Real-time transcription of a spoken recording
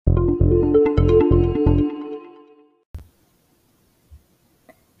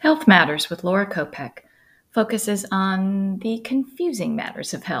Health Matters with Laura Kopek focuses on the confusing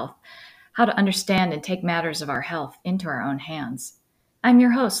matters of health, how to understand and take matters of our health into our own hands. I'm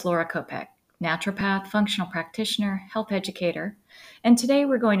your host, Laura Kopek, naturopath, functional practitioner, health educator, and today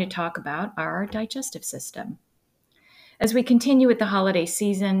we're going to talk about our digestive system. As we continue with the holiday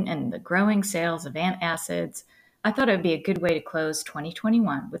season and the growing sales of antacids, I thought it would be a good way to close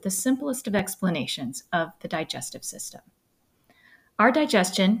 2021 with the simplest of explanations of the digestive system. Our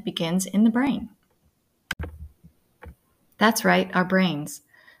digestion begins in the brain. That's right, our brains.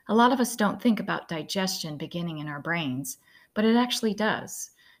 A lot of us don't think about digestion beginning in our brains, but it actually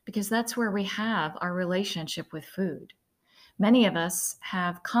does, because that's where we have our relationship with food. Many of us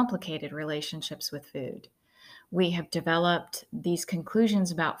have complicated relationships with food. We have developed these conclusions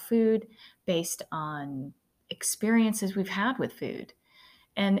about food based on experiences we've had with food.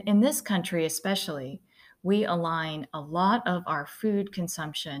 And in this country, especially, we align a lot of our food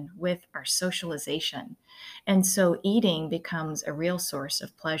consumption with our socialization. And so eating becomes a real source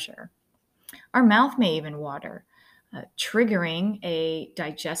of pleasure. Our mouth may even water, triggering a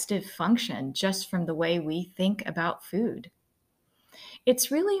digestive function just from the way we think about food. It's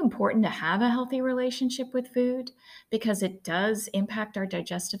really important to have a healthy relationship with food because it does impact our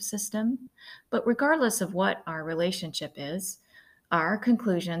digestive system. But regardless of what our relationship is, our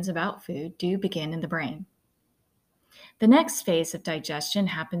conclusions about food do begin in the brain. The next phase of digestion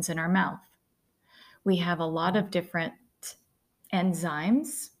happens in our mouth. We have a lot of different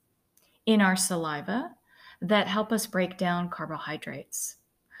enzymes in our saliva that help us break down carbohydrates.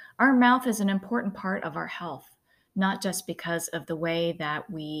 Our mouth is an important part of our health, not just because of the way that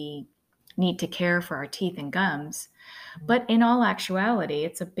we need to care for our teeth and gums, but in all actuality,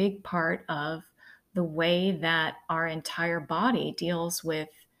 it's a big part of the way that our entire body deals with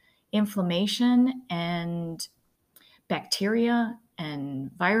inflammation and bacteria and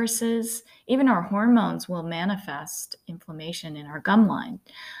viruses. Even our hormones will manifest inflammation in our gum line.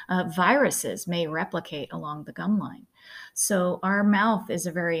 Viruses may replicate along the gum line. So our mouth is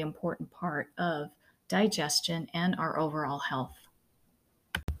a very important part of digestion and our overall health.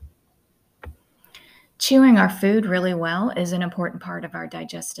 Chewing our food really well is an important part of our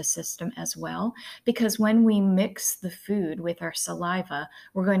digestive system as well, because when we mix the food with our saliva,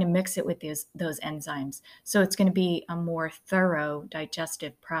 we're going to mix it with those enzymes. So it's going to be a more thorough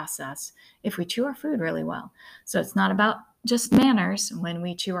digestive process if we chew our food really well. So it's not about just manners when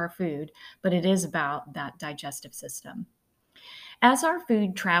we chew our food, but it is about that digestive system. As our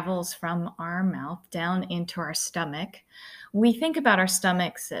food travels from our mouth down into our stomach, we think about our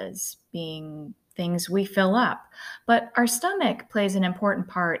stomachs as being things we fill up, but our stomach plays an important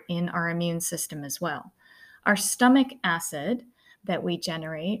part in our immune system as well. Our stomach acid that we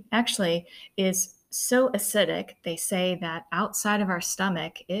generate actually is so acidic, they say that outside of our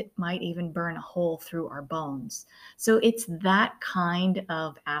stomach, it might even burn a hole through our bones. So it's that kind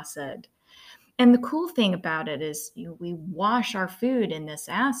of acid. And the cool thing about it is we wash our food in this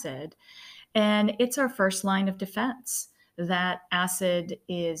acid, and it's our first line of defense. That acid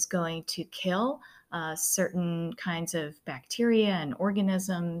is going to kill certain kinds of bacteria and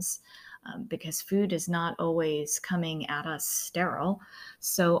organisms because food is not always coming at us sterile.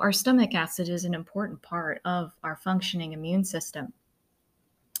 So our stomach acid is an important part of our functioning immune system.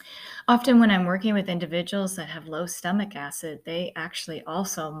 Often when I'm working with individuals that have low stomach acid, they actually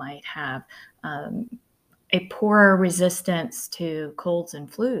also might have a poorer resistance to colds and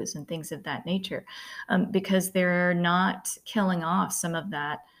flus and things of that nature, because they're not killing off some of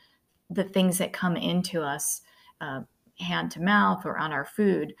the things that come into us hand to mouth or on our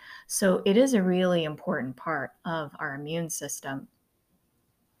food. So it is a really important part of our immune system.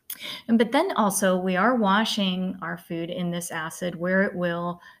 But then also we are washing our food in this acid where it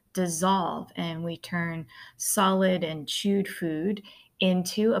will dissolve and we turn solid and chewed food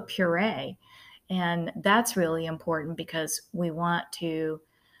into a puree. And that's really important because we want to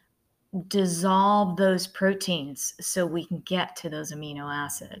dissolve those proteins so we can get to those amino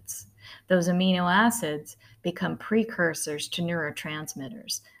acids. Those amino acids become precursors to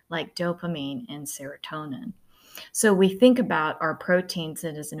neurotransmitters like dopamine and serotonin. So we think about our proteins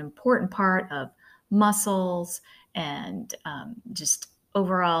as an important part of muscles and just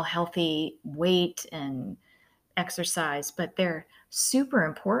overall healthy weight and exercise, but they're super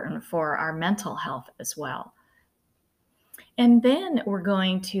important for our mental health as well. And then we're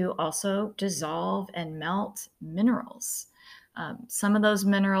going to also dissolve and melt minerals. Some of those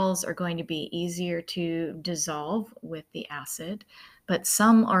minerals are going to be easier to dissolve with the acid, but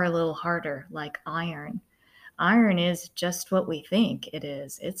some are a little harder, like iron. Iron is just what we think it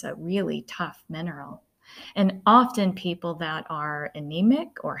is. It's a really tough mineral. And often people that are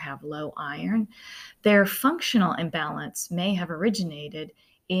anemic or have low iron, their functional imbalance may have originated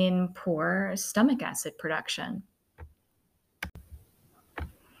in poor stomach acid production.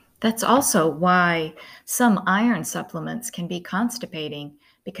 That's also why some iron supplements can be constipating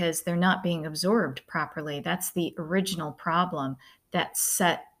because they're not being absorbed properly. That's the original problem that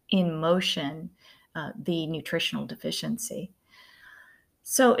set in motion the nutritional deficiency.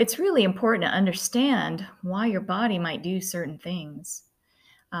 So it's really important to understand why your body might do certain things.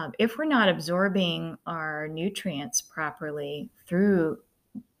 If we're not absorbing our nutrients properly through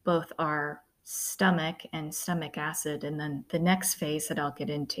both our stomach and stomach acid, and then the next phase that I'll get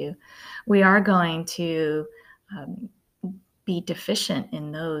into, we are going to um, be deficient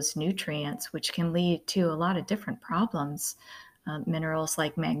in those nutrients, which can lead to a lot of different problems. Minerals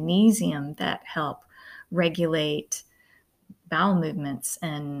like magnesium that help regulate bowel movements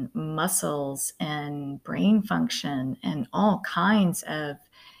and muscles and brain function and all kinds of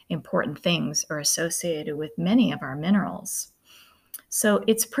important things are associated with many of our minerals. So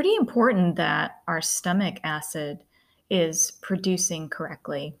it's pretty important that our stomach acid is producing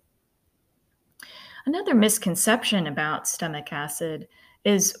correctly. Another misconception about stomach acid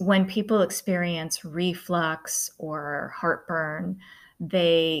is when people experience reflux or heartburn,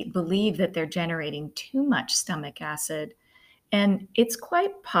 they believe that they're generating too much stomach acid. And it's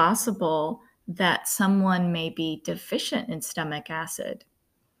quite possible that someone may be deficient in stomach acid.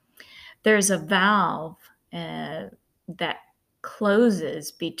 There's a valve that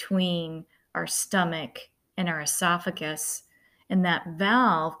closes between our stomach and our esophagus, and that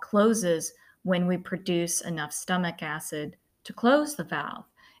valve closes when we produce enough stomach acid to close the valve.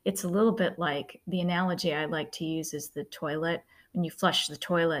 It's a little bit like the analogy I like to use is the toilet. When you flush the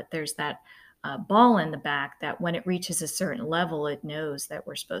toilet, there's that ball in the back that when it reaches a certain level, it knows that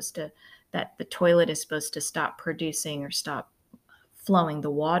that the toilet is supposed to stop producing or stop flowing the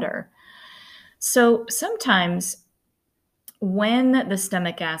water. So sometimes when the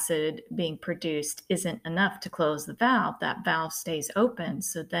stomach acid being produced isn't enough to close the valve, that valve stays open.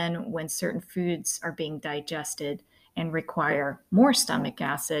 So then when certain foods are being digested and require more stomach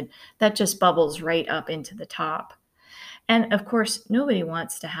acid, that just bubbles right up into the top. And of course, nobody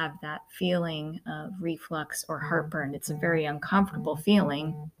wants to have that feeling of reflux or heartburn. It's a very uncomfortable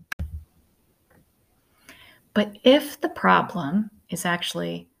feeling. But if the problem is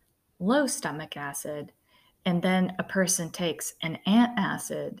actually low stomach acid, and then a person takes an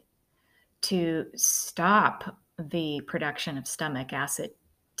antacid to stop the production of stomach acid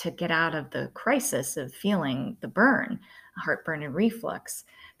to get out of the crisis of feeling the burn, heartburn, and reflux,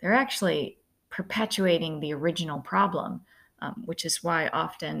 they're actually perpetuating the original problem, which is why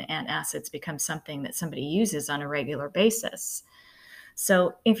often antacids become something that somebody uses on a regular basis.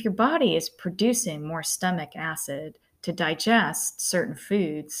 So, if your body is producing more stomach acid to digest certain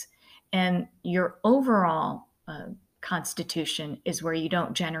foods, and your overall constitution is where you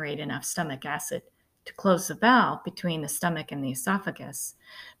don't generate enough stomach acid to close the valve between the stomach and the esophagus,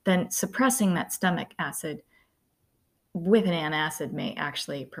 then suppressing that stomach acid with an antacid may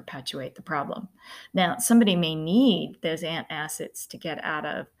actually perpetuate the problem. Now, somebody may need those antacids to get out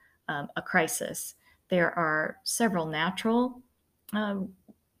of a crisis. There are several natural um,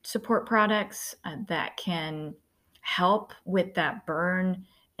 support products that can help with that burn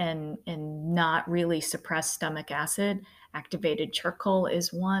and not really suppress stomach acid. Activated charcoal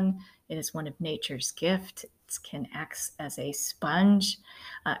is one. It is one of nature's gift. It can act as a sponge.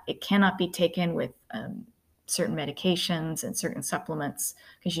 It cannot be taken with certain medications and certain supplements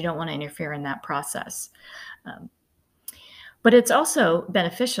because you don't want to interfere in that process. Um, but it's also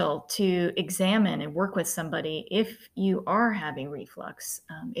beneficial to examine and work with somebody if you are having reflux,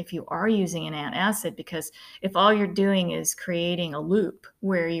 if you are using an antacid, because if all you're doing is creating a loop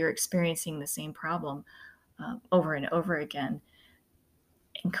where you're experiencing the same problem over and over again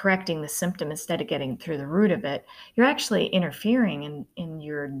and correcting the symptom instead of getting through the root of it, you're actually interfering in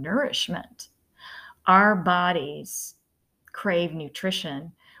your nourishment. Our bodies crave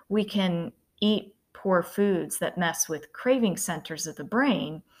nutrition. We can eat poor foods that mess with craving centers of the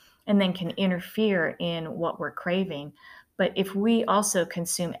brain and then can interfere in what we're craving. But if we also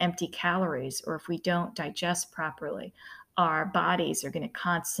consume empty calories or if we don't digest properly, our bodies are going to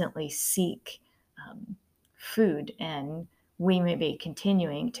constantly seek food, and we may be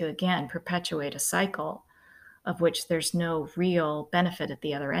continuing to again perpetuate a cycle of which there's no real benefit at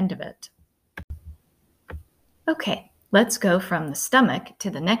the other end of it. Okay, let's go from the stomach to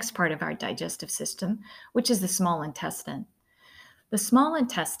the next part of our digestive system, which is the small intestine. The small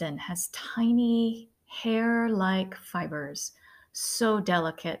intestine has tiny hair like fibers so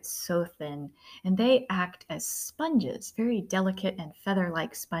delicate, so thin, and they act as sponges, very delicate and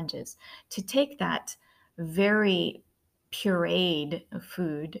feather-like sponges, to take that very pureed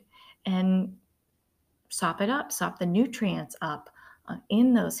food and sop it up, sop the nutrients up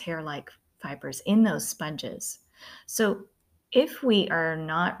in those hair-like fibers, in those sponges. So if we are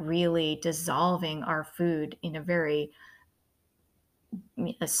not really dissolving our food in a very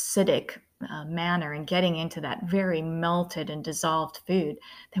acidic manner and getting into that very melted and dissolved food,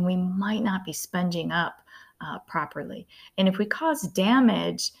 then we might not be sponging up properly. And if we cause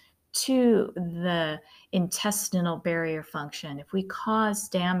damage to the intestinal barrier function, if we cause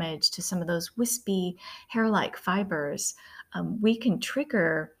damage to some of those wispy hair like fibers, we can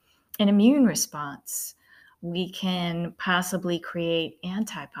trigger an immune response. We can possibly create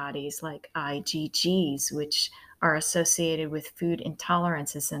antibodies like IgGs, which are associated with food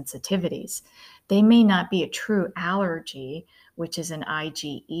intolerances and sensitivities. They may not be a true allergy, which is an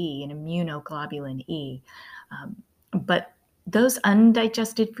IgE, an immunoglobulin E, but those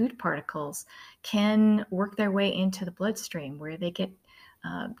undigested food particles can work their way into the bloodstream where they get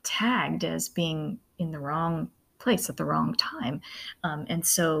tagged as being in the wrong place at the wrong time. And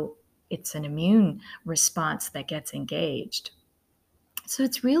so it's an immune response that gets engaged. So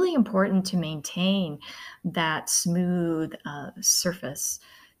it's really important to maintain that smooth surface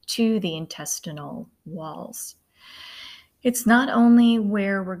to the intestinal walls. It's not only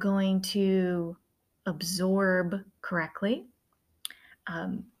where we're going to absorb correctly,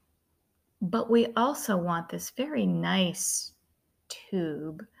 um, but we also want this very nice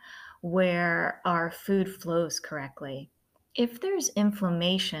tube where our food flows correctly. If there's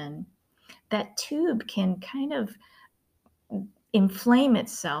inflammation, that tube can kind of inflame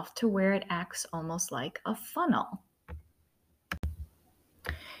itself to where it acts almost like a funnel.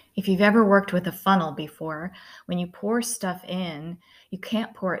 If you've ever worked with a funnel before, when you pour stuff in, you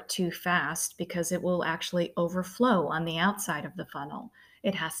can't pour it too fast because it will actually overflow on the outside of the funnel.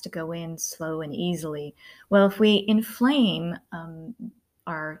 It has to go in slow and easily. Well, if we inflame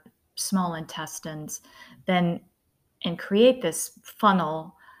our small intestines, then and create this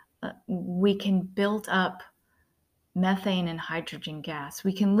funnel, we can build up methane and hydrogen gas.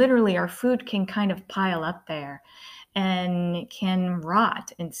 We can literally, our food can kind of pile up there and it can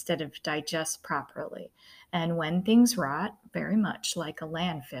rot instead of digest properly. And when things rot, very much like a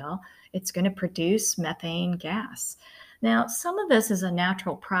landfill, it's going to produce methane gas. Now, some of this is a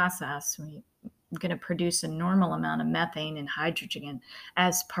natural process. We're going to produce a normal amount of methane and hydrogen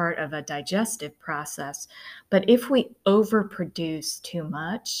as part of a digestive process. But if we overproduce too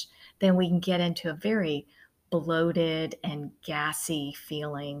much, then we can get into a very bloated and gassy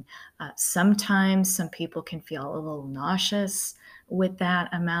feeling. Sometimes some people can feel a little nauseous with that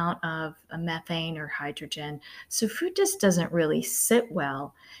amount of methane or hydrogen. So food just doesn't really sit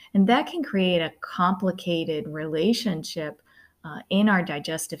well. And that can create a complicated relationship in our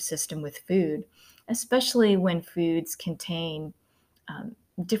digestive system with food, especially when foods contain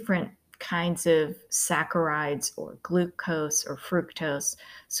different kinds of saccharides or glucose or fructose.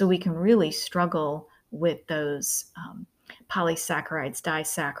 So we can really struggle with those polysaccharides,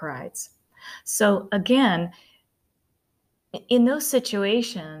 disaccharides. So again, in those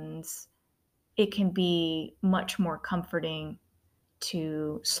situations, it can be much more comforting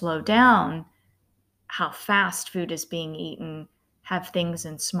to slow down how fast food is being eaten, have things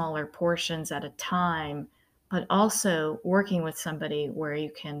in smaller portions at a time, but also working with somebody where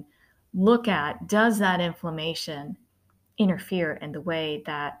you can look at, does that inflammation interfere in the way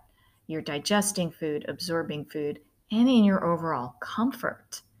that you're digesting food, absorbing food, and in your overall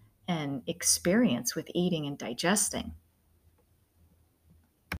comfort and experience with eating and digesting?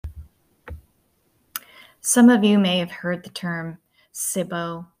 Some of you may have heard the term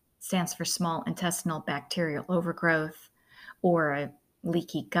SIBO, stands for small intestinal bacterial overgrowth, or a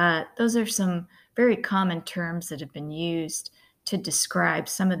leaky gut. Those are some very common terms that have been used to describe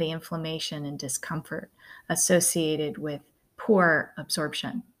some of the inflammation and discomfort associated with poor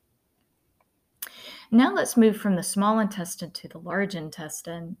absorption. Now let's move from the small intestine to the large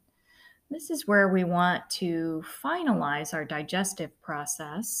intestine. This is where we want to finalize our digestive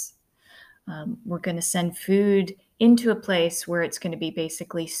process. We're going to send food into a place where it's going to be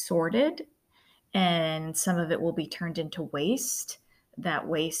basically sorted, and some of it will be turned into waste. That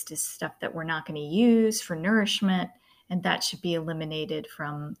waste is stuff that we're not going to use for nourishment, and that should be eliminated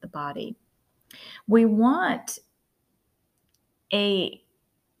from the body. We want a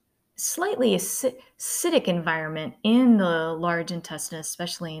slightly acidic environment in the large intestine,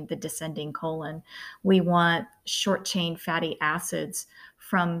 especially in the descending colon. We want short chain fatty acids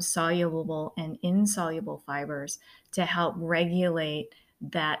from soluble and insoluble fibers to help regulate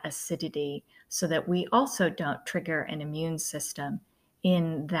that acidity so that we also don't trigger an immune system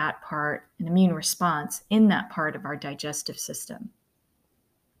in that part, an immune response in that part of our digestive system.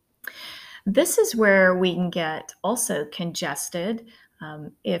 This is where we can get also congested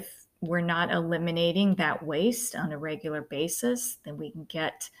if we're not eliminating that waste on a regular basis. Then we can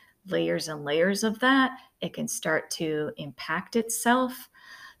get layers and layers of that. It can start to impact itself.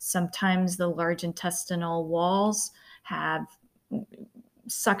 Sometimes the large intestinal walls have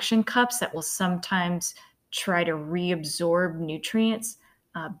suction cups that will sometimes try to reabsorb nutrients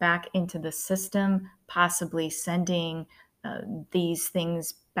back into the system, possibly sending these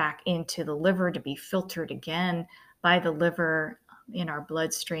things back into the liver to be filtered again by the liver in our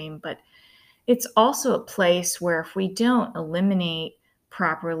bloodstream. But it's also a place where if we don't eliminate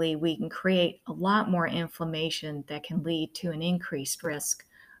properly, we can create a lot more inflammation that can lead to an increased risk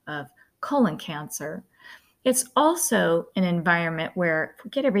of colon cancer. It's also an environment where if we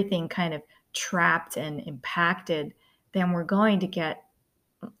get everything kind of trapped and impacted, then we're going to get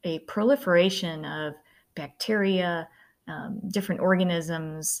a proliferation of bacteria, different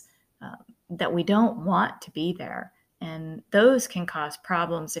organisms that we don't want to be there. And those can cause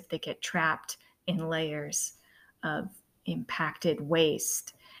problems if they get trapped in layers of impacted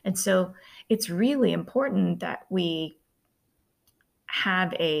waste. And so it's really important that we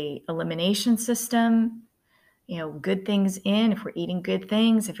have a elimination system, good things in, if we're eating good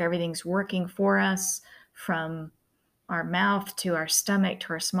things, if everything's working for us from our mouth to our stomach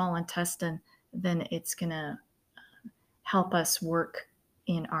to our small intestine, then it's going to help us work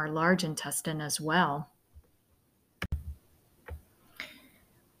in our large intestine as well.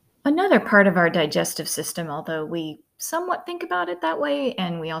 Another part of our digestive system, although we somewhat think about it that way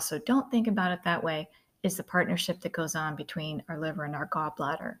and we also don't think about it that way, is the partnership that goes on between our liver and our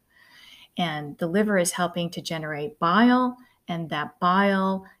gallbladder. And the liver is helping to generate bile, and that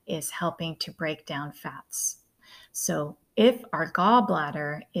bile is helping to break down fats. So if our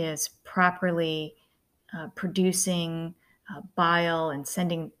gallbladder is properly producing bile and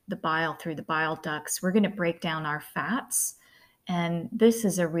sending the bile through the bile ducts, we're going to break down our fats. And this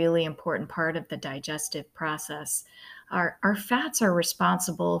is a really important part of the digestive process. Our fats are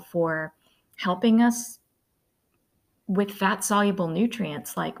responsible for helping us with fat-soluble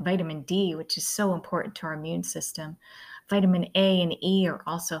nutrients like vitamin D, which is so important to our immune system. Vitamin A and E are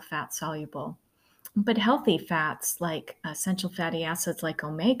also fat-soluble. But healthy fats like essential fatty acids like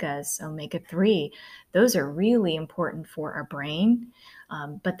omegas, omega-3, those are really important for our brain,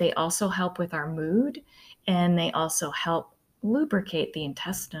 but they also help with our mood, and they also help lubricate the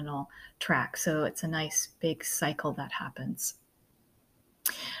intestinal tract. So it's a nice big cycle that happens.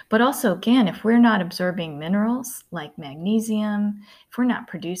 But also, again, if we're not absorbing minerals like magnesium, if we're not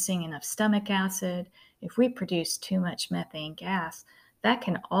producing enough stomach acid, if we produce too much methane gas, that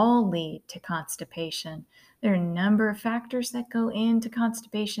can all lead to constipation. There are a number of factors that go into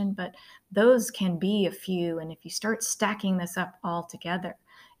constipation, but those can be a few. And if you start stacking this up all together,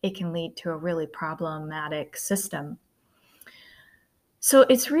 it can lead to a really problematic system. So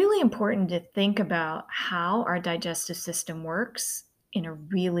it's really important to think about how our digestive system works in a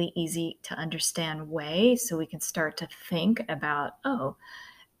really easy to understand way so we can start to think about, oh,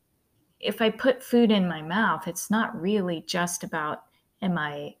 if I put food in my mouth, it's not really just about, am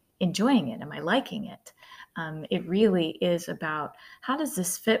I enjoying it? Am I liking it? It really is about, how does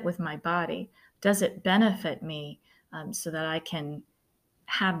this fit with my body? Does it benefit me so that I can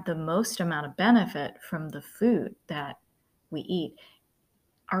have the most amount of benefit from the food that we eat?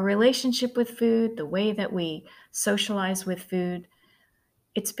 Our relationship with food, the way that we socialize with food,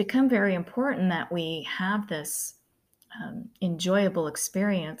 it's become very important that we have this enjoyable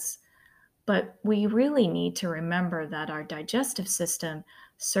experience. But we really need to remember that our digestive system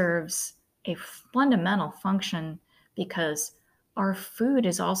serves a fundamental function because our food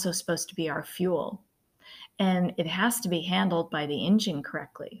is also supposed to be our fuel. And it has to be handled by the engine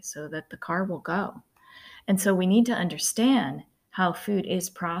correctly so that the car will go. And so we need to understand how food is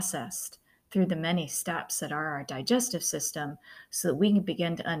processed through the many steps that are our digestive system so that we can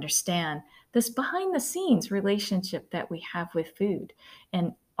begin to understand this behind the scenes relationship that we have with food,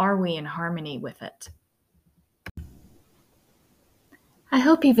 and are we in harmony with it? I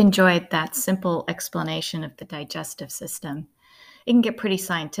hope you've enjoyed that simple explanation of the digestive system. It can get pretty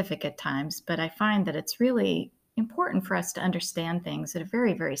scientific at times, but I find that it's really important for us to understand things at a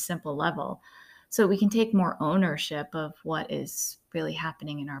very, very simple level so we can take more ownership of what is really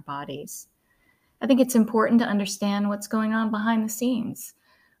happening in our bodies. I think it's important to understand what's going on behind the scenes.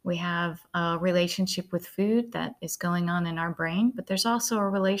 We have a relationship with food that is going on in our brain, but there's also a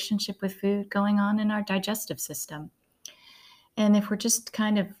relationship with food going on in our digestive system. And if we're just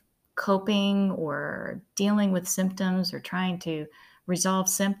kind of coping or dealing with symptoms or trying to resolve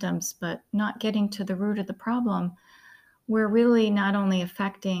symptoms, but not getting to the root of the problem, we're really not only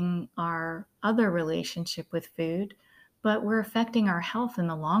affecting our other relationship with food, but we're affecting our health in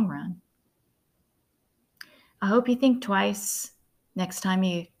the long run. I hope you think twice next time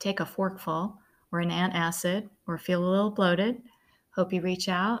you take a forkful or an antacid or feel a little bloated. Hope you reach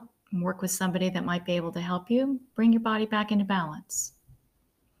out and work with somebody that might be able to help you bring your body back into balance.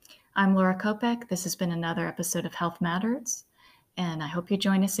 I'm Laura Kopek. This has been another episode of Health Matters, and I hope you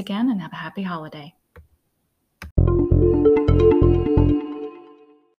join us again and have a happy holiday.